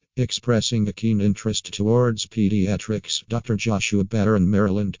Expressing a keen interest towards pediatrics, Dr. Joshua Barron,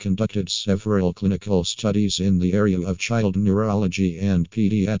 Maryland, conducted several clinical studies in the area of child neurology and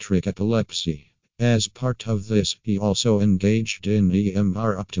pediatric epilepsy. As part of this, he also engaged in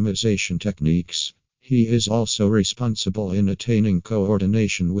EMR optimization techniques. He is also responsible in attaining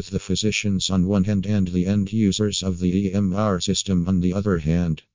coordination with the physicians on one hand and the end users of the EMR system on the other hand.